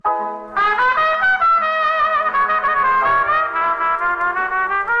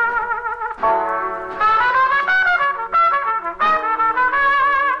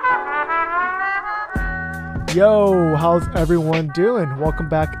Yo, how's everyone doing? Welcome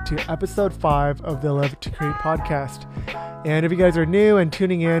back to episode 5 of the Live to Create podcast. And if you guys are new and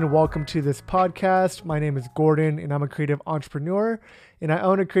tuning in, welcome to this podcast. My name is Gordon and I'm a creative entrepreneur, and I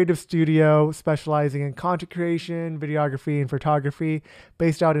own a creative studio specializing in content creation, videography, and photography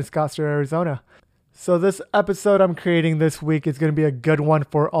based out in Scottsdale, Arizona. So this episode I'm creating this week is going to be a good one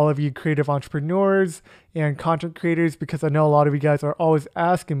for all of you creative entrepreneurs and content creators, because I know a lot of you guys are always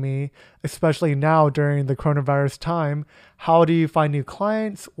asking me, especially now during the coronavirus time, how do you find new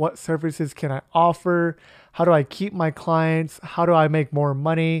clients? What services can I offer? How do I keep my clients? How do I make more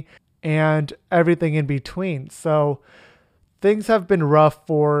money? And everything in between. So things have been rough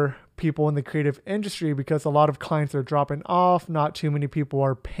for people in the creative industry because a lot of clients are dropping off. Not too many people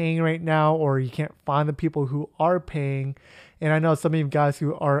are paying right now, or you can't find the people who are paying. And I know some of you guys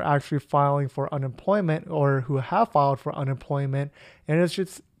who are actually filing for unemployment or who have filed for unemployment, and it's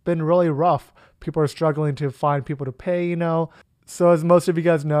just been really rough. People are struggling to find people to pay, So as most of you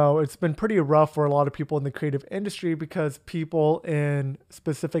guys know, it's been pretty rough for a lot of people in the creative industry because people in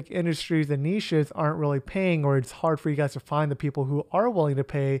specific industries and niches aren't really paying, or it's hard for you guys to find the people who are willing to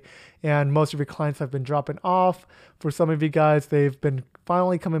pay. And most of your clients have been dropping off. For some of you guys, they've been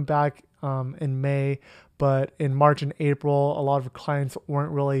finally coming back in May, but in March and April, a lot of clients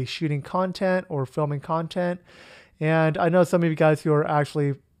weren't really shooting content or filming content. And I know some of you guys who are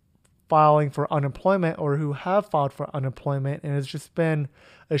actually filing for unemployment or who have filed for unemployment, and it's just been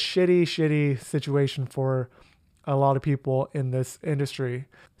a shitty situation for a lot of people in this industry.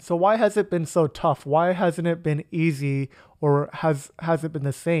 So why has it been so tough? Why hasn't it been easy, or has it been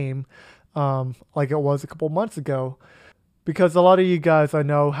the same like it was a couple months ago? Because a lot of you guys I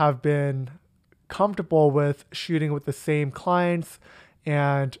know have been comfortable with shooting with the same clients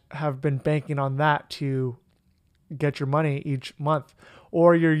and have been banking on that to get your money each month.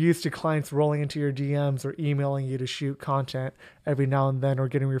 Or you're used to clients rolling into your DMs or emailing you to shoot content every now and then, or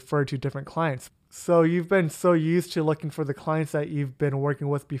getting referred to different clients. So you've been so used to looking for the clients that you've been working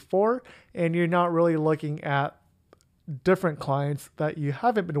with before, and you're not really looking at different clients that you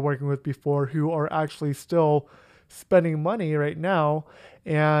haven't been working with before who are actually still spending money right now,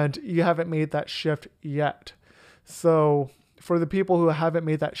 and you haven't made that shift yet. So for the people who haven't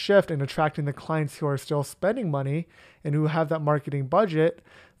made that shift and attracting the clients who are still spending money and who have that marketing budget,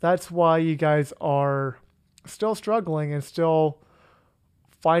 that's why you guys are still struggling and still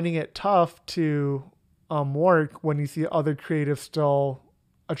finding it tough to work when you see other creatives still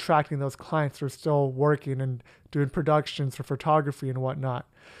attracting those clients or still working and doing productions for photography and whatnot.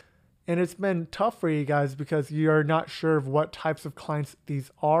 And it's been tough for you guys because you're not sure of what types of clients these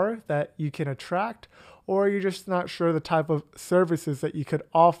are that you can attract, or you're just not sure the type of services that you could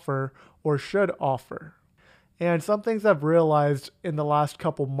offer or should offer. And some things I've realized in the last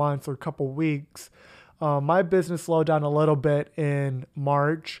couple months or couple weeks, my business slowed down a little bit in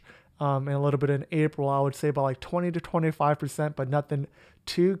March and a little bit in April. I would say about like 20 to 25%, but nothing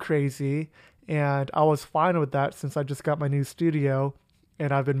too crazy. And I was fine with that since I just got my new studio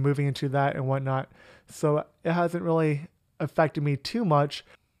and I've been moving into that and whatnot. So it hasn't really affected me too much.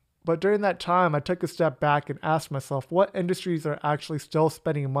 But during that time, I took a step back and asked myself, what industries are actually still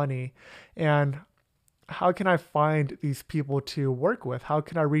spending money, and how can I find these people to work with? How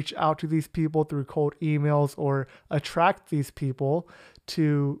can I reach out to these people through cold emails or attract these people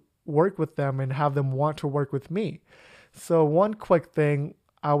to work with them and have them want to work with me? So one quick thing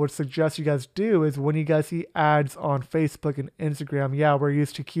I would suggest you guys do is when you guys see ads on Facebook and Instagram, we're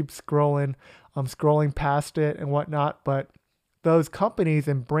used to keep scrolling past it and whatnot, but those companies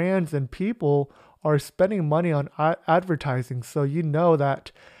and brands and people are spending money on advertising. So you know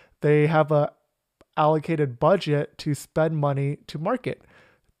that they have a allocated budget to spend money to market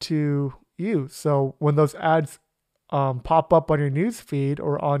to you. So when those ads pop up on your news feed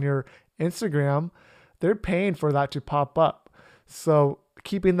or on your Instagram, they're paying for that to pop up. So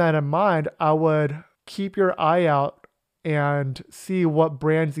keeping that in mind, I would keep your eye out and see what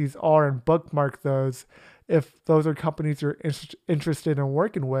brands these are and bookmark those if those are companies you're interested in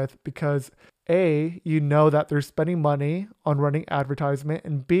working with, because A, you know that they're spending money on running advertisement,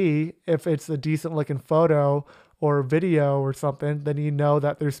 and B, if it's a decent looking photo or video or something, then you know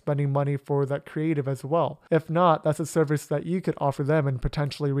that they're spending money for that creative as well. If not, that's a service that you could offer them and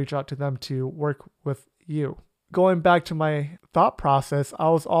potentially reach out to them to work with you. Going back to my thought process, I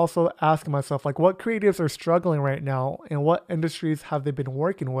was also asking myself, like, what creatives are struggling right now and what industries have they been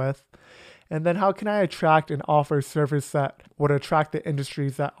working with? And then how can I attract and offer a service that would attract the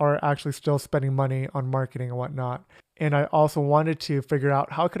industries that are actually still spending money on marketing and whatnot? And I also wanted to figure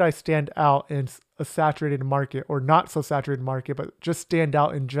out how could I stand out in a saturated market, or not so saturated market, but just stand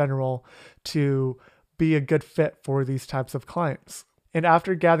out in general to be a good fit for these types of clients. And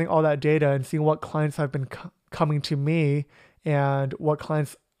after gathering all that data and seeing what clients have been coming to me and what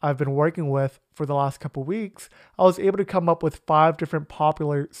clients I've been working with for the last couple of weeks, I was able to come up with 5 different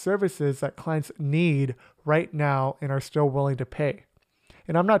popular services that clients need right now and are still willing to pay.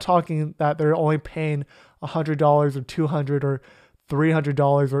 And I'm not talking that they're only paying $100 or $200 or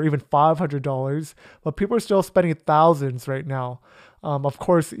 $300 or even $500, but people are still spending thousands right now. Of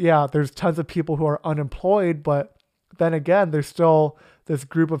course, yeah, there's tons of people who are unemployed, but then again, there's still this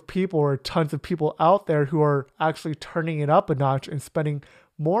group of people or tons of people out there who are actually turning it up a notch and spending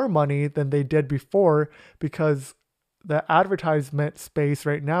more money than they did before, because the advertisement space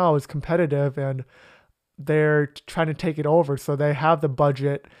right now is competitive and they're trying to take it over. So they have the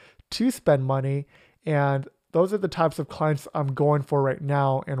budget to spend money. And those are the types of clients I'm going for right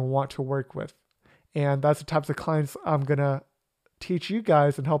now and want to work with. And that's the types of clients I'm going to teach you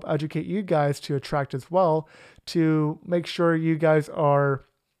guys and help educate you guys to attract as well, to make sure you guys are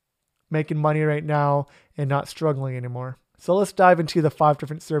making money right now and not struggling anymore. So let's dive into the 5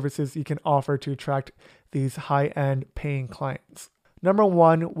 different services you can offer to attract these high-end paying clients. Number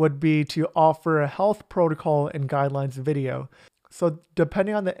 1 would be to offer a health protocol and guidelines video. So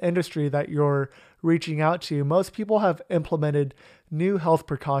depending on the industry that you're reaching out to, most people have implemented new health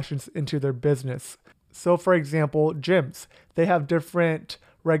precautions into their business. So for example, gyms, they have different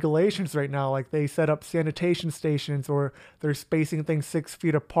regulations right now, like they set up sanitation stations, or they're spacing things 6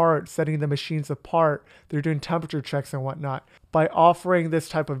 feet apart, setting the machines apart, they're doing temperature checks and whatnot. By offering this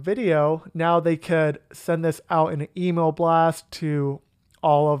type of video, now they could send this out in an email blast to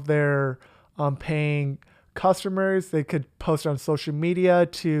all of their paying customers. They could post on social media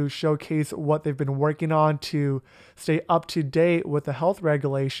to showcase what they've been working on to stay up to date with the health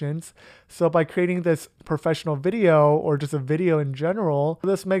regulations. So by creating this professional video, or just a video in general,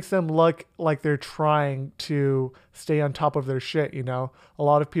 this makes them look like they're trying to stay on top of their shit. You know, a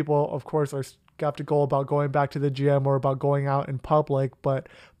lot of people, of course, are skeptical about going back to the gym or about going out in public, but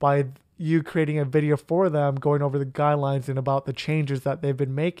by you creating a video for them, going over the guidelines and about the changes that they've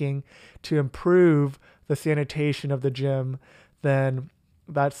been making to improve the sanitation of the gym, then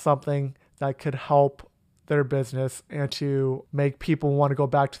that's something that could help their business and to make people want to go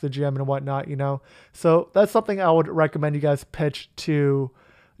back to the gym and whatnot, you know? So that's something I would recommend you guys pitch to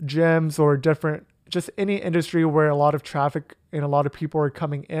gyms or just any industry where a lot of traffic and a lot of people are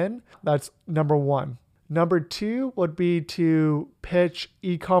coming in. That's number 1. Number 2 would be to pitch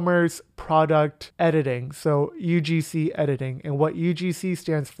e-commerce product editing, so UGC editing. And what UGC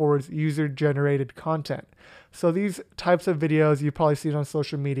stands for is user-generated content. So these types of videos, you've probably seen on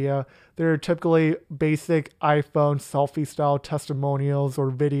social media, they're typically basic iPhone selfie-style testimonials or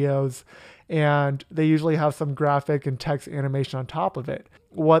videos, and they usually have some graphic and text animation on top of it.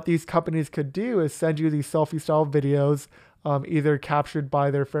 What these companies could do is send you these selfie-style videos, either captured by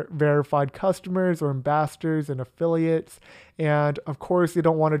their verified customers or ambassadors and affiliates. And of course, they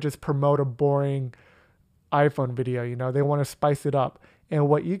don't want to just promote a boring iPhone video, you know, they want to spice it up. And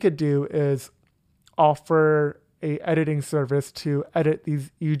what you could do is offer a editing service to edit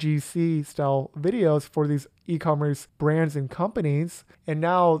these UGC style videos for these e-commerce brands and companies. And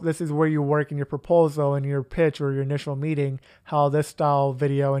now this is where you work in your proposal and your pitch or your initial meeting, how this style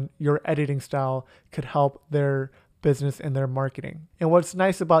video and your editing style could help their business and their marketing. And what's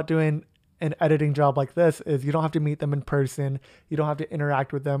nice about doing an editing job like this is you don't have to meet them in person. You don't have to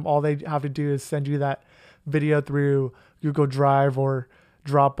interact with them. All they have to do is send you that video through Google Drive or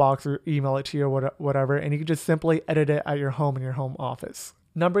Dropbox or email it to you or whatever. And you can just simply edit it at your home in your home office.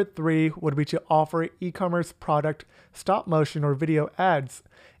 Number 3 would be to offer e-commerce product stop motion or video ads.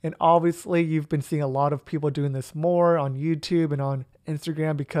 And obviously you've been seeing a lot of people doing this more on YouTube and on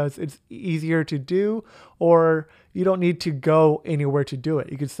Instagram because it's easier to do, or you don't need to go anywhere to do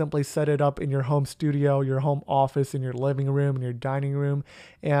it. You can simply set it up in your home studio, your home office, in your living room, in your dining room,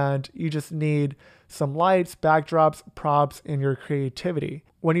 and you just need some lights, backdrops, props, and your creativity.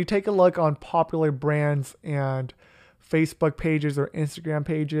 When you take a look on popular brands and Facebook pages or Instagram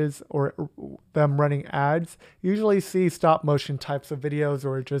pages or them running ads, you usually see stop motion types of videos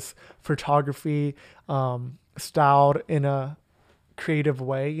or just photography styled in a creative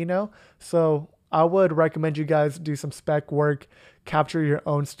way, you know? So I would recommend you guys do some spec work, capture your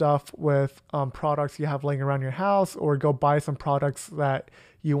own stuff with products you have laying around your house, or go buy some products that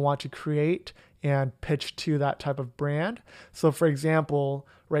you want to create and pitch to that type of brand. So for example,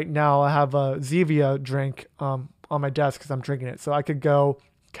 right now I have a Zevia drink on my desk because I'm drinking it. So I could go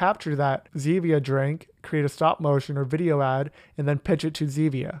capture that Zevia drink, create a stop motion or video ad, and then pitch it to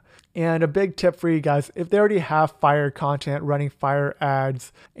Zevia. And a big tip for you guys, if they already have fire content running fire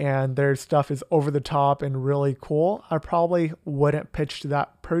ads and their stuff is over the top and really cool, I probably wouldn't pitch to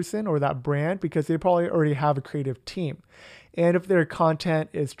that person or that brand because they probably already have a creative team. And if their content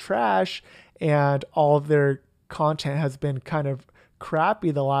is trash and all of their content has been kind of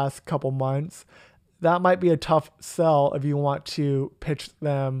crappy the last couple months, that might be a tough sell if you want to pitch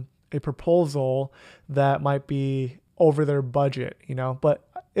them a proposal that might be over their budget, but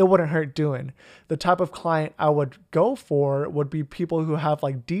it wouldn't hurt doing. The type of client I would go for would be people who have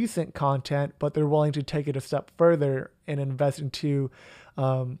like decent content, but they're willing to take it a step further and invest into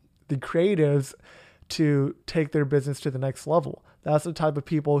the creatives to take their business to the next level. That's the type of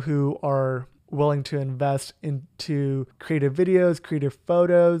people who are willing to invest into creative videos, creative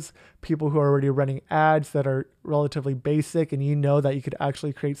photos, people who are already running ads that are relatively basic and that you could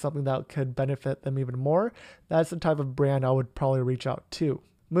actually create something that could benefit them even more. That's the type of brand I would probably reach out to.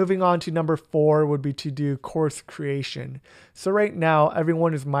 Moving on to number 4 would be to do course creation. So right now,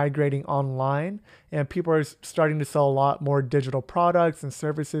 everyone is migrating online and people are starting to sell a lot more digital products and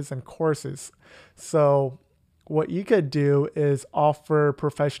services and courses. So what you could do is offer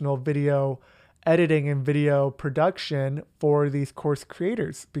professional video editing and video production for these course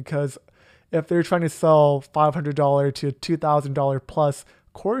creators, because if they're trying to sell $500 to $2,000 plus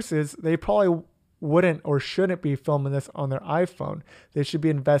courses, they probably wouldn't or shouldn't be filming this on their iPhone. They should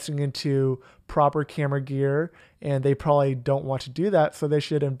be investing into proper camera gear, and they probably don't want to do that. So they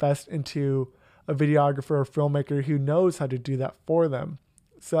should invest into a videographer or filmmaker who knows how to do that for them.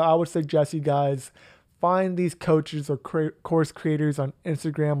 So I would suggest you guys find these coaches or course creators on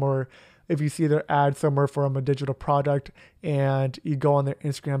Instagram, or if you see their ad somewhere from a digital product and you go on their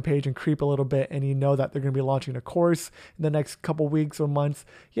Instagram page and creep a little bit and that they're going to be launching a course in the next couple weeks or months,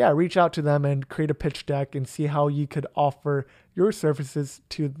 reach out to them and create a pitch deck and see how you could offer your services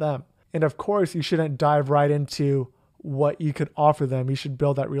to them. And of course, you shouldn't dive right into what you could offer them. You should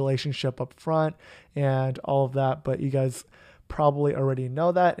build that relationship up front and all of that, but you guys probably already know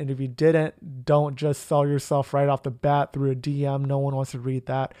that. And if you didn't, don't just sell yourself right off the bat through a DM. No one wants to read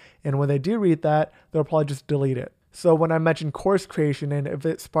that. And when they do read that, they'll probably just delete it. So when I mentioned course creation, and if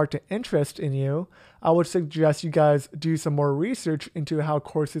it sparked an interest in you, I would suggest you guys do some more research into how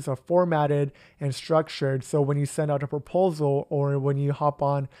courses are formatted and structured. So when you send out a proposal or when you hop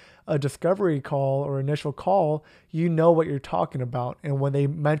on a discovery call or initial call, you know what you're talking about. And when they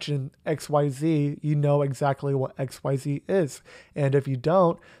mention XYZ, you know exactly what XYZ is. And if you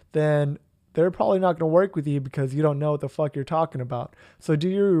don't, then they're probably not going to work with you because you don't know what the fuck you're talking about. So do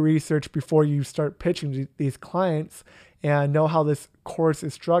your research before you start pitching to these clients and know how this course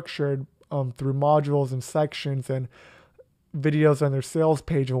is structured through modules and sections and videos on their sales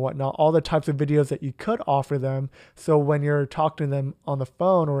page and whatnot, all the types of videos that you could offer them. So when you're talking to them on the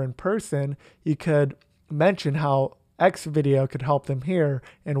phone or in person, you could mention how X video could help them here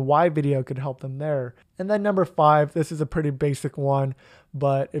and Y video could help them there. And then number 5, this is a pretty basic one,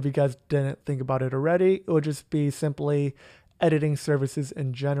 but if you guys didn't think about it already, it would just be simply editing services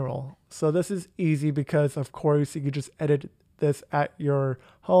in general. So this is easy because of course you could just edit this at your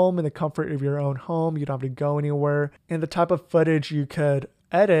home in the comfort of your own home. You don't have to go anywhere. And the type of footage you could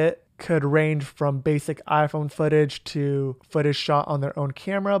edit could range from basic iPhone footage to footage shot on their own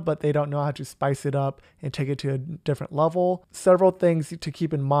camera, but they don't know how to spice it up and take it to a different level. Several things to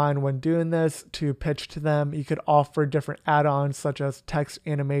keep in mind when doing this to pitch to them. You could offer different add-ons such as text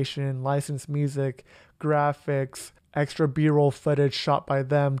animation, licensed music, graphics, extra B-roll footage shot by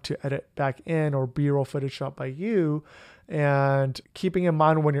them to edit back in, or B-roll footage shot by you. And keeping in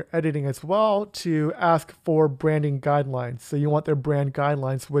mind when you're editing as well to ask for branding guidelines. So you want their brand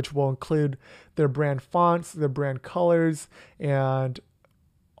guidelines, which will include their brand fonts, their brand colors, and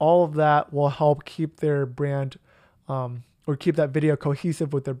all of that will help keep their brand or keep that video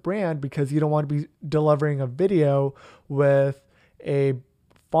cohesive with their brand, because you don't want to be delivering a video with a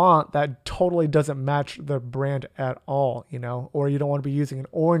font that totally doesn't match the brand at all, or you don't want to be using an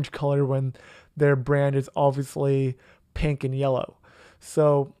orange color when their brand is obviously pink and yellow.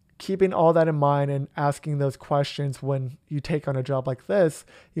 So keeping all that in mind and asking those questions when you take on a job like this,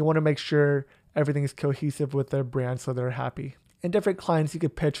 you want to make sure everything is cohesive with their brand so they're happy. And different clients you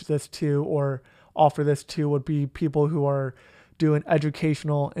could pitch this to or offer this to would be people who are doing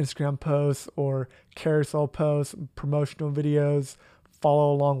educational Instagram posts or carousel posts, promotional videos,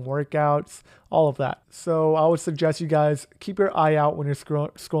 follow along workouts, all of that. So I would suggest you guys keep your eye out when you're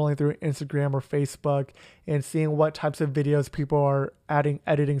scrolling through Instagram or Facebook and seeing what types of videos people are adding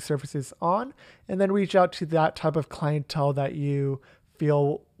editing services on, and then reach out to that type of clientele that you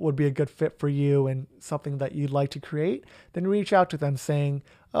feel would be a good fit for you and something that you'd like to create, then reach out to them saying,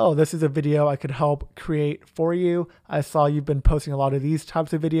 oh, this is a video I could help create for you. I saw you've been posting a lot of these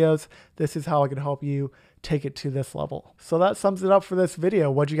types of videos. This is how I can help you take it to this level. So that sums it up for this video.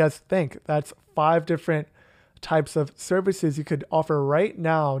 What do you guys think? That's 5 different types of services you could offer right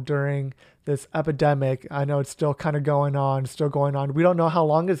now during this epidemic. I know it's still kind of going on. We don't know how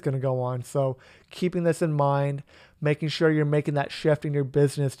long it's going to go on. So keeping this in mind, making sure you're making that shift in your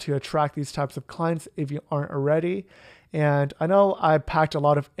business to attract these types of clients if you aren't already. And I know I packed a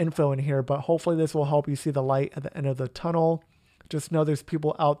lot of info in here, but hopefully this will help you see the light at the end of the tunnel. Just know there's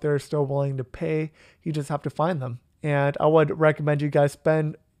people out there still willing to pay. You just have to find them. And I would recommend you guys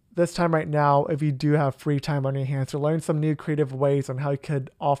spend this time right now, if you do have free time on your hands, to learn some new creative ways on how you could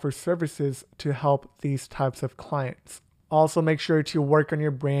offer services to help these types of clients. Also, make sure to work on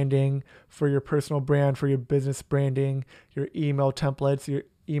your branding for your personal brand, for your business branding, your email templates, your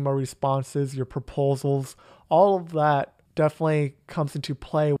email responses, your proposals. All of that definitely comes into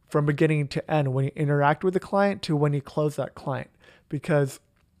play from beginning to end when you interact with the client to when you close that client, because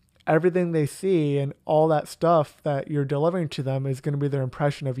everything they see and all that stuff that you're delivering to them is going to be their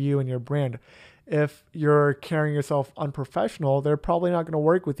impression of you and your brand. If you're carrying yourself unprofessional, they're probably not going to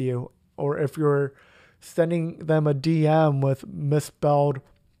work with you. Or if you're sending them a DM with misspelled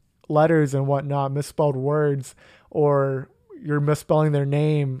letters and whatnot, misspelled words, or you're misspelling their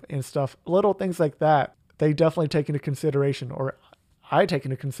name and stuff, little things like that, they definitely take into consideration, or I take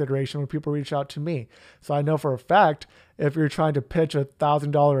into consideration when people reach out to me. So I know for a fact, if you're trying to pitch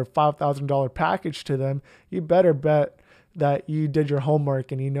 $1,000 or $5,000 package to them, you better bet that you did your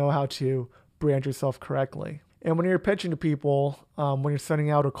homework and you know how to brand yourself correctly. And when you're pitching to people, when you're sending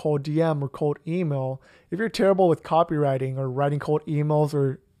out a cold DM or cold email, if you're terrible with copywriting or writing cold emails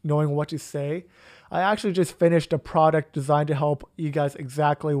or knowing what to say, I actually just finished a product designed to help you guys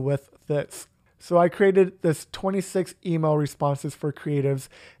exactly with this. So I created this 26 email responses for creatives.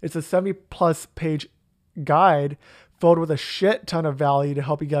 It's a 70+ page guide filled with a shit ton of value to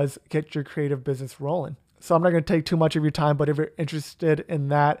help you guys get your creative business rolling. So I'm not going to take too much of your time, but if you're interested in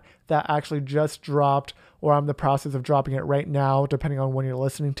that actually just dropped, or I'm in the process of dropping it right now, depending on when you're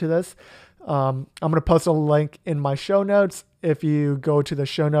listening to this. I'm going to post a link in my show notes. If you go to the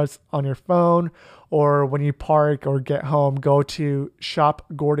show notes on your phone, or when you park or get home, go to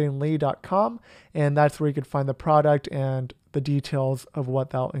shopgordonlee.com, and that's where you can find the product and the details of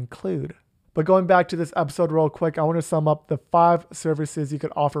what that'll include. But going back to this episode real quick, I want to sum up the 5 services you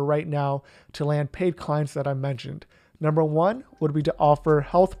could offer right now to land paid clients that I mentioned. Number 1 would be to offer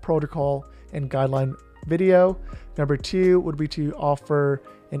health protocol and guideline video. Number 2 would be to offer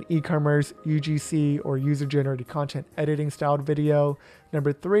an e-commerce UGC or user-generated content editing styled video.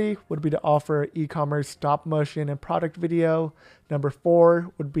 Number 3 would be to offer e-commerce stop motion and product video. Number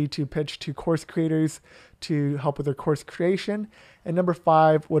 4 would be to pitch to course creators to help with their course creation. And number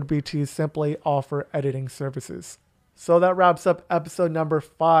 5 would be to simply offer editing services. So that wraps up episode number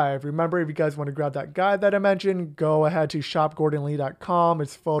 5. Remember, if you guys want to grab that guide that I mentioned, go ahead to shopgordonlee.com.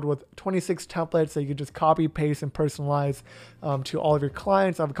 It's filled with 26 templates that you can just copy, paste, and personalize to all of your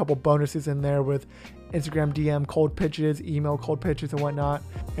clients. I have a couple bonuses in there with Instagram DM cold pitches, email cold pitches, and whatnot.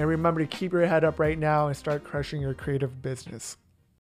 And remember to keep your head up right now and start crushing your creative business.